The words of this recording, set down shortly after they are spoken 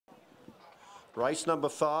Race number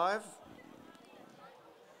 5.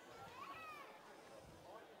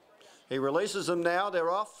 He releases them now, they're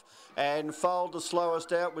off, and Fold the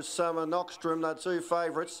slowest out with Sommernachtstraum. The two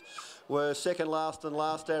favourites were second last and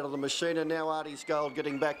last out of the machine, and now Artie's Gold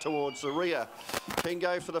getting back towards the rear.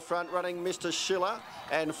 Pingo for the front running, Mr. Schiller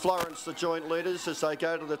and Florence the joint leaders as they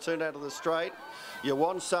go to the turn out of the straight. You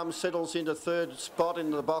Want Some settles into third spot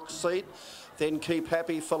in the box seat. Then Keep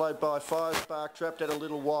Happy, followed by Fire Spark, trapped out a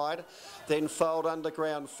little wide. Then Fold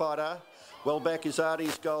Underground Fighter. Well back is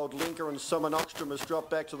Artie's Gold. Linker and Sommernachtstraum has dropped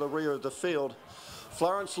back to the rear of the field.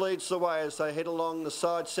 Florence leads the way as they head along the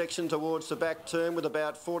side section towards the back turn with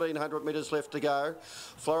about 1,400 metres left to go.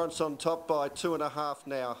 Florence on top by 2.5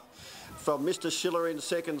 now. From Mr. Schiller in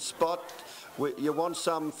second spot, You Want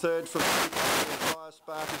Some third from Fire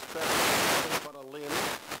Spark is travelling on a limb.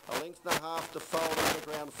 A length and a half to Fold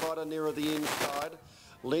Underground Fighter nearer the inside.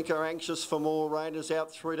 Linker anxious for more rain is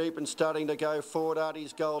out 3 deep and starting to go forward.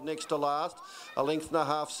 Artie's Gold next to last. A length and a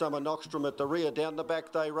half Sommernachtstraum at the rear. Down the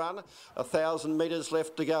back they run. 1,000 metres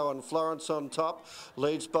left to go and Florence on top.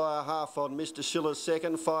 Leads by a half on Mr. Schiller's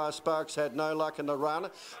second. Fire Sparks had no luck in the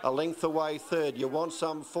run. A length away third. You Want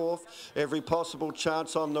Some fourth. Every possible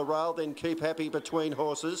chance on the rail. Then Keep Happy between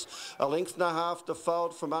horses. A length and a half to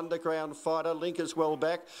Fold from Underground Fighter. Linker's well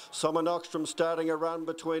back. Sommernachtstraum starting a run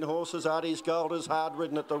between horses. Artie's Gold is hard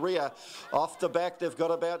ridden at the rear. Off the back they've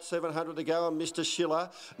got about 700 to go and Mr. Schiller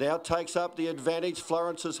now takes up the advantage.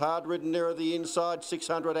 Florence is hard ridden nearer the inside,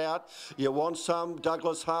 600 out. You Want Some,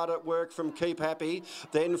 Douglas hard at work from Keep Happy.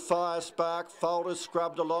 Then Fire Spark, Fold is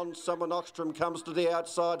scrubbed along. Sommernachtstraum comes to the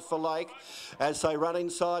outside for Lake as they run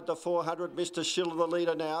inside the 400. Mr. Schiller the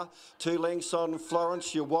leader now, 2 lengths on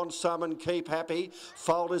Florence. You Want Some and Keep Happy.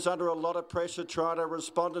 Fold is under a lot of pressure trying to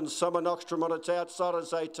respond and Sommernachtstraum on its outside as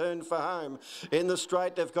they turn for home. In the straight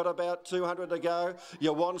they've got about 200 to go.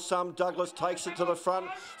 You Want Some, Douglas takes it to the front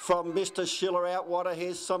from Mr. Schiller out wider.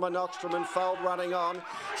 Here's Sommernachtstraum and Fold running on.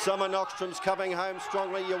 Sommernachtstraum's coming home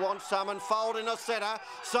strongly. You Want Some and Fold in the centre.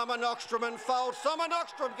 Sommernachtstraum and Fold.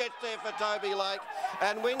 Sommernachtstraum gets there for Toby Lake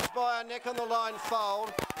and wins by a neck on the line.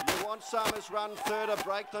 Fold. You Want Some has run third, a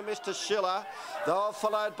break to Mr. Schiller. They are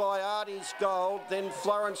followed by Artie's Gold. Then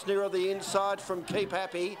Florence nearer the inside from Keep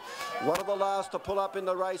Happy. One of the last to pull up in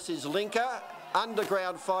the race is Linker.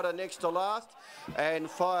 Underground Fighter next to last, and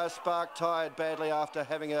Fire Spark tired badly after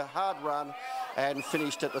having a hard run and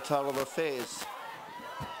finished at the tail of affairs.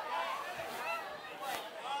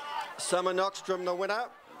 Sommernachtstraum the winner,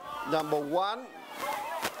 number 1.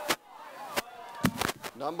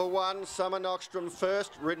 Number 1, Sommernachtstraum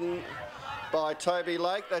first, ridden by Toby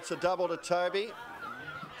Lake. That's a double to Toby.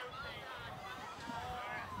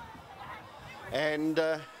 And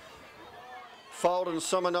Fold and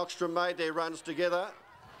Sommernachtstraum made their runs together.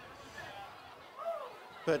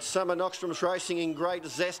 But Sommernachtstraum's racing in great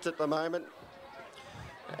zest at the moment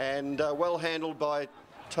and well handled by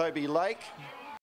Toby Lake.